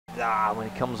when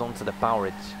it comes onto the power,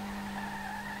 it's...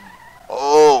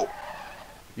 Oh!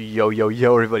 Yo,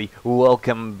 everybody.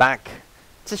 Welcome back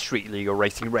to Street Legal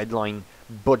Racing Redline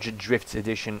Budget Drift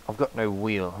Edition. I've got no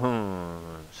wheel.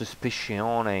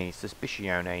 Suspicione.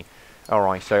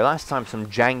 Alright, so last time some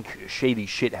jank, shady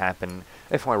shit happened,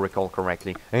 if I recall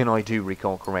correctly, and I do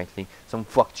recall correctly, some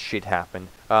fucked shit happened.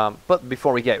 But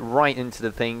before we get right into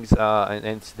the things,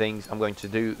 I'm going to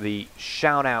do the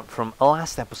shout out from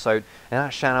last episode, and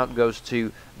that shout out goes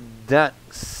to that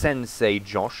Sensei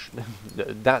Josh.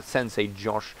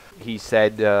 He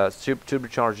said,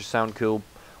 turbochargers sound cool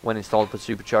when installed, but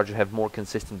supercharger have more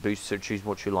consistent boost, so choose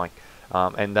what you like.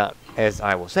 And that, as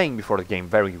I was saying before the game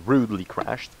very rudely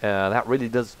crashed, that really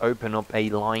does open up a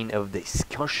line of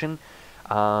discussion,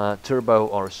 turbo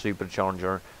or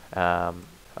supercharger.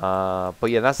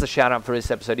 But yeah, that's the shout out for this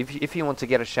episode. If you want to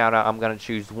get a shout out, I'm gonna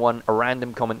choose a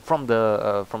random comment from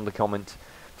the comments,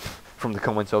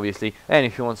 obviously. And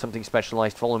if you want something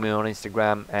specialized, follow me on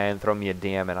Instagram and throw me a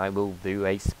DM, and I will do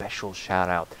a special shout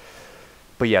out.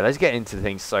 But yeah, let's get into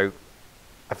things. So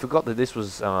I forgot that this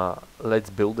was Let's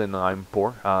Build and I'm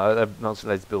poor. Not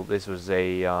Let's Build. This was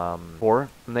a poor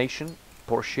nation,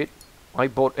 poor shit. I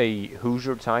bought a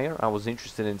Hoosier tire. I was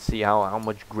interested in see how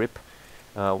much grip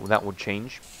that would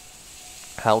change,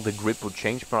 how the grip would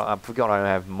change. But I forgot I don't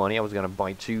have money. I was gonna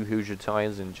buy 2 Hoosier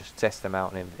tires and just test them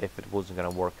out. And if it wasn't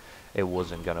gonna work, it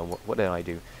wasn't gonna work. What did I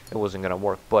do? It wasn't gonna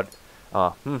work. But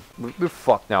we're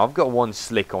fucked now. I've got one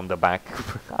slick on the back.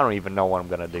 I don't even know what I'm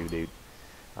gonna do, dude.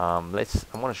 I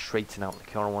want to straighten out the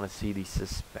car. I want to see the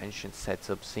suspension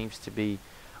setup. Seems to be,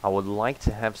 I would like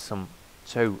to have some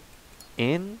toe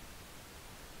in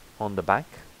on the back.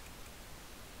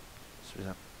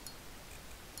 So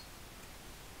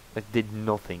that did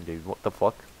nothing, dude. What the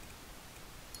fuck?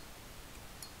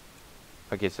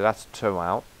 Okay, so that's toe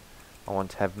out. I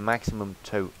want to have maximum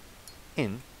toe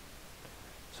in.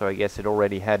 So I guess it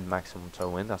already had maximum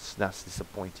toe in. That's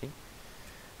disappointing.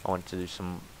 I want to do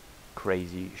some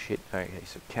crazy shit. Okay,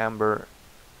 so camber.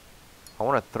 I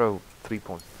want to throw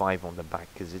 3.5 on the back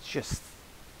because it's just,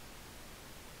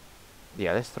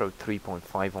 yeah, let's throw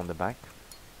 3.5 on the back.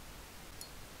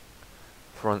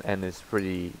 Front end is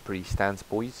pretty stance,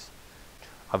 boys.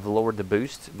 I've lowered the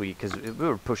boost because we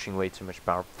were pushing way too much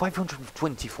power.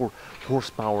 524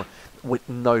 horsepower with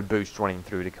no boost running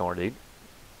through the car, dude.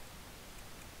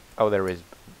 Oh, there was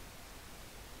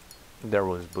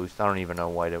boost. I don't even know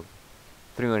why though.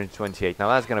 328. Now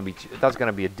that's gonna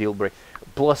be a deal break.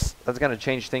 Plus that's gonna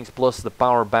change things. Plus the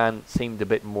power band seemed a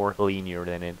bit more linear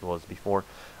than it was before.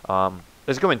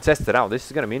 Let's go and test it out. This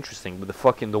is gonna be interesting with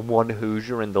the one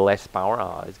Hoosier and the less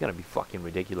power. It's gonna be fucking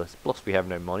ridiculous. Plus we have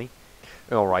no money.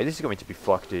 All right, this is going to be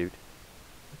fucked, dude.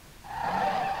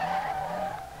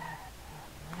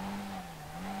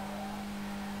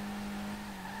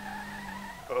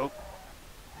 Oh.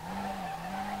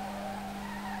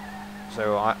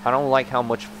 So I don't like how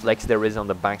much flex there is on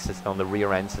the on the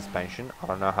rear end suspension. I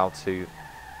don't know how to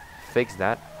fix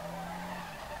that.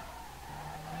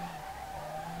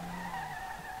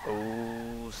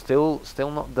 Oh, still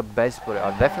not the best, but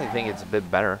I definitely think it's a bit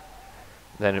better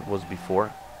than it was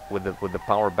before with the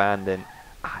power band. And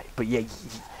but yeah,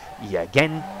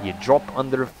 again you drop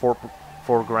under 4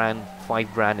 grand,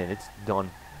 5 grand, and it's done.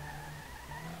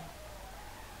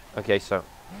 Okay, so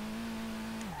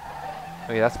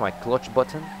that's my clutch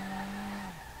button.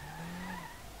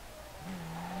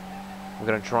 We're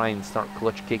gonna try and start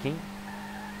clutch kicking.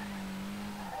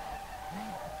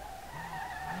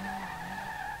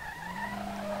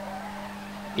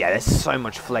 Yeah, there's so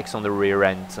much flex on the rear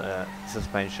end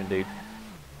suspension, dude.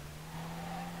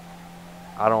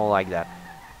 I don't like that.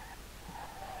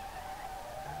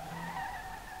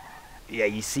 Yeah,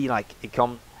 you see, like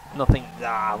nothing.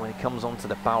 When it comes onto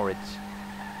the power, it's.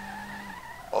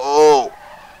 Oh.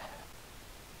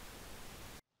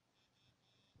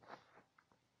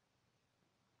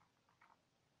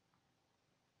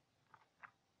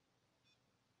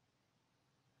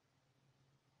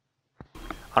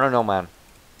 I don't know, man.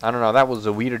 I don't know. That was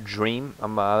a weird dream.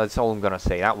 That's all I'm gonna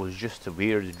say. That was just a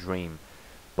weird dream.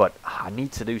 But I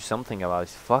need to do something about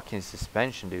this fucking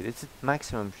suspension, dude. It's at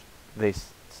maximum.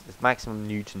 It's maximum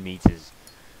Newton meters.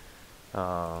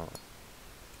 It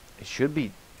should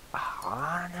be.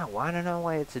 I don't know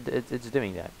why it's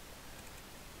doing that.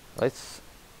 Let's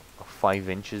 5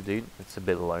 inches, dude. It's a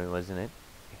bit low, isn't it?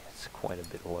 It's quite a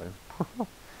bit low.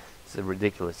 It's a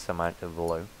ridiculous amount of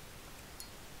low.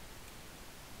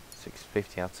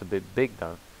 650. That's a bit big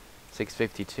though.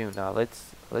 652. Now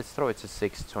let's throw it to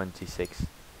 626.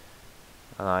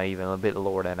 Even a bit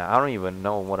lower than that. I don't even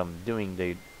know what I'm doing,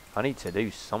 dude. I need to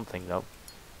do something though.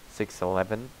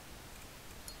 611.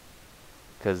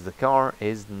 because the car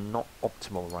is not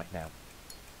optimal right now.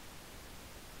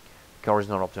 Car is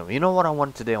not optimal. You know what I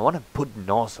want to do? I want to put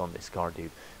NOS on this car,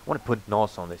 dude. I want to put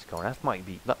NOS on this car. That might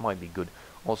be good.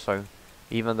 Also,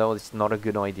 even though it's not a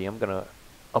good idea, I'm gonna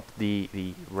up the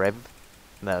rev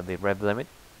limit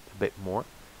a bit more.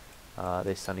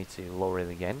 This I need to lower it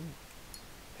again.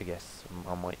 I guess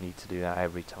I might need to do that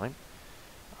every time.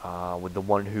 With the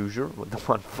one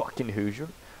fucking Hoosier.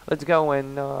 Let's go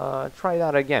and try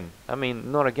that again. I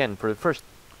mean, not again, for the first...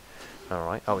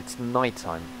 Alright, oh, it's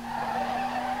nighttime.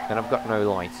 And I've got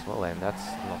no lights. Well then, that's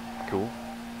not cool.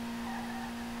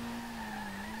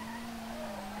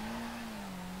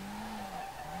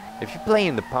 If you play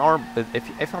in the power...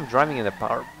 If I'm driving in the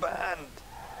power band,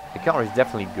 the car is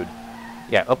definitely good.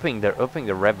 Yeah, upping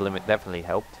the rev limit definitely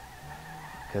helped.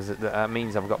 Because that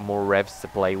means I've got more revs to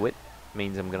play with.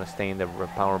 Means I'm gonna stay in the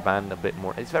power band a bit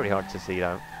more. It's very hard to see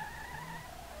though.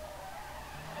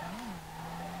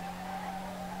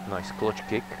 Nice clutch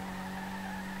kick.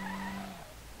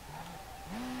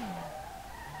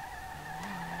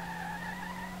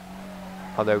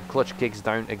 Although clutch kicks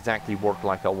don't exactly work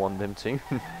like I want them to.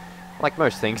 Like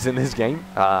most things in this game.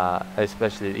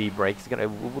 Especially the e-brakes. It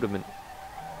would have been...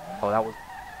 Oh, that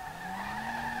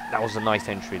was a nice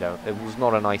entry though. It was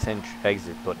not a nice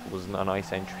exit, but it was a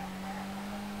nice entry.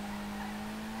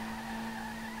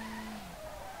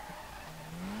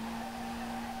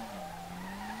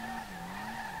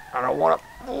 I don't want to...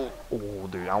 Oh,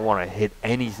 dude, I want to hit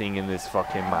anything in this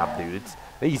fucking map, dude.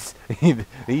 It's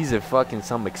these are fucking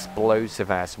some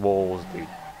explosive ass walls, dude.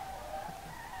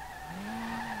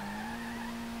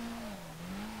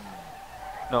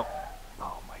 No.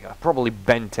 Oh my god, I probably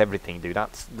bent everything, dude.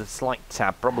 That's the slight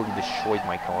tap probably destroyed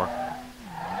my car.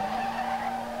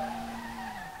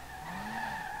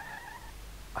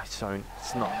 It's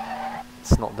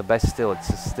not the best still.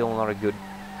 It's still not a good...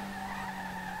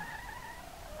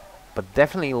 But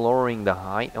definitely lowering the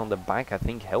height on the back, I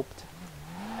think, helped.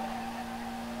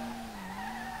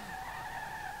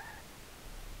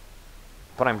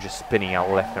 But I'm just spinning out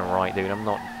left and right, dude. I'm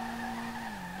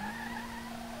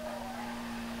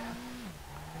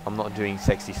not doing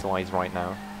sexy slides right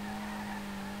now.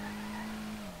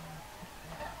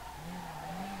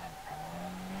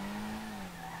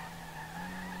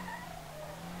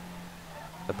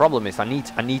 The problem is I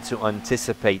need to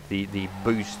anticipate the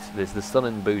boost, the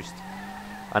sudden boost.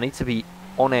 I need to be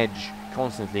on edge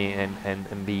constantly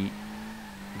and be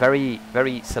very,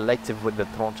 very selective with the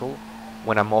throttle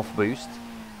when I'm off boost,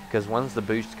 because once the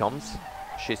boost comes,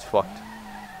 shit's fucked.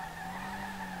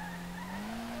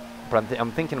 But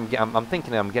I'm thinking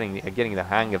I'm getting the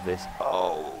hang of this.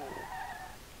 Oh,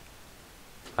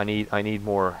 I need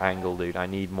more angle, dude. I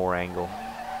need more angle.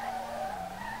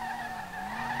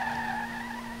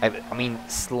 I mean,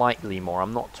 slightly more.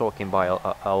 I'm not talking by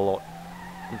a lot.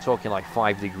 I'm talking like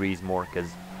 5 degrees more,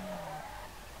 because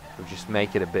it'll just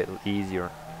make it a bit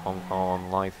easier on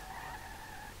life.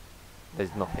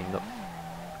 There's nothing. No.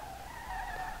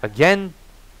 Again?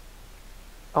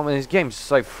 I mean, this game's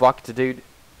so fucked, dude.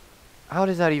 How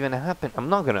does that even happen? I'm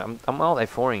not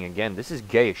F4ing again. This is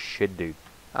gay as shit, dude.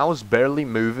 I was barely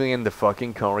moving and the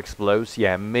fucking car explodes.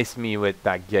 Yeah, miss me with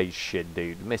that gay shit,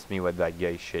 dude. Miss me with that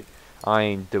gay shit. I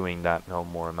ain't doing that no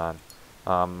more, man.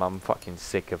 I'm fucking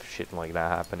sick of shit like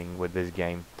that happening with this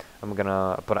game. I'm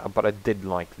gonna, but I did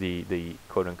like the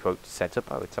quote unquote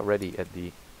setup. Oh, it's already at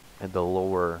the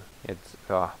lower. It's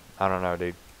I don't know,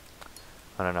 dude.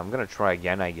 I don't know. I'm gonna try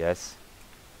again, I guess.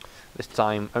 This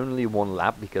time only one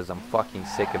lap because I'm fucking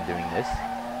sick of doing this.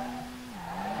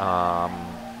 I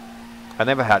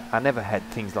never had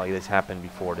things like this happen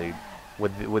before, dude.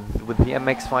 With the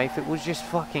MX-5, it was just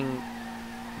fucking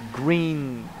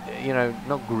green, you know,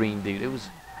 not green, dude. It was...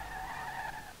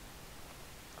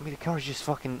 I mean, the car is just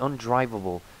fucking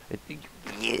undrivable.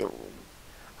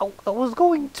 I was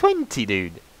going 20,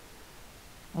 dude.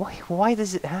 Why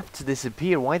does it have to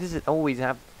disappear? Why does it always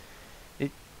have...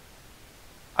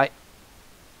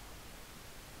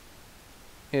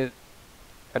 I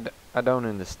don't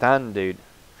understand, dude.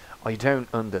 I don't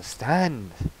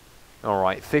understand.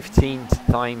 Alright, 15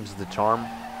 times the charm.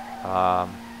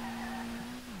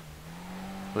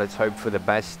 Let's hope for the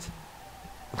best.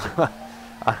 I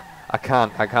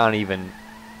can't hope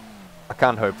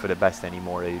for the best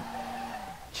anymore, dude.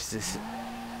 Jesus.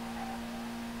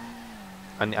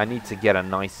 I need to get a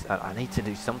nice... I need to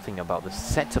do something about the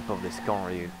setup of this car,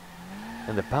 dude.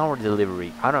 And the power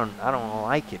delivery. I don't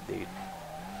like it, dude.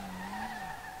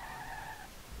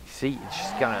 See, it's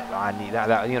just gonna... I need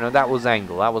that, you know, that was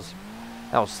angle. That was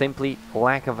simply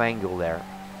lack of angle there.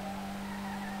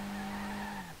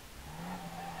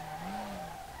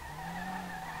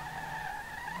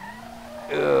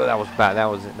 That was bad.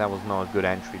 That was not a good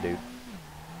entry, dude.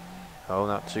 Oh,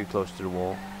 not too close to the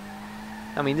wall.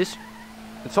 I mean, it's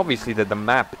obviously that the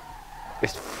map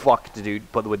is fucked,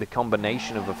 dude, but with the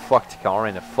combination of a fucked car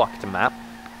and a fucked map,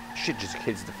 shit just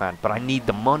hits the fan. But I need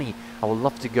the money. I would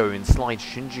love to go and slide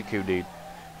Shinjuku, dude,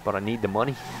 but I need the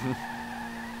money.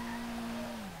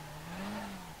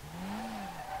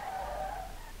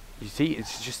 You see,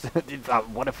 it's just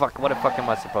what the fuck am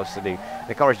I supposed to do?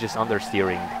 The car is just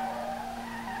understeering.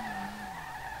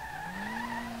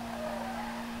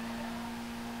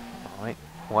 Alright,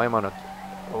 why am I not?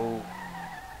 Oh.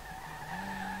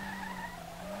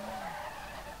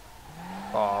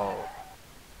 Oh.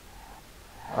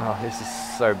 Oh, this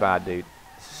is so bad, dude.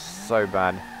 So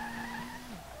bad.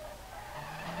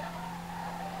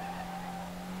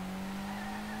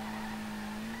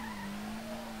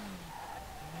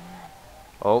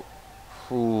 Oh.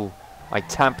 Ooh. I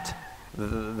tapped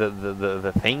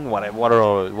the thing. What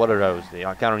are those?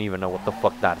 I don't even know what the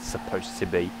fuck that's supposed to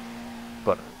be.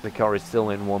 But the car is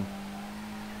still in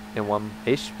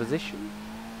one-ish position.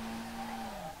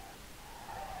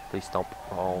 Please stop.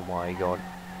 Oh my god.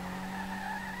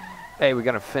 Hey, we're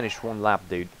gonna finish one lap,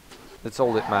 dude. That's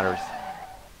all that matters.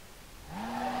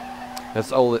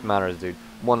 That's all that matters, dude.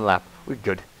 One lap. We're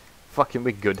good. Fucking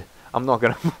we're good. I'm not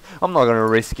gonna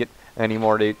risk it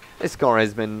anymore, dude. This car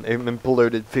has been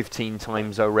polluted 15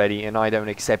 times already, and I don't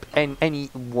accept any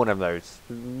one of those.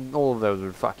 All of those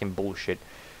are fucking bullshit.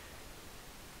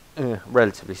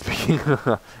 Relatively speaking,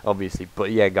 obviously.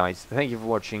 But yeah, guys, thank you for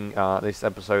watching this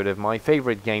episode of my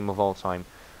favorite game of all time,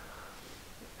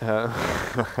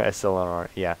 SLRR.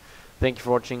 Yeah, thank you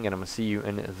for watching, and I'm gonna see you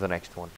in the next one.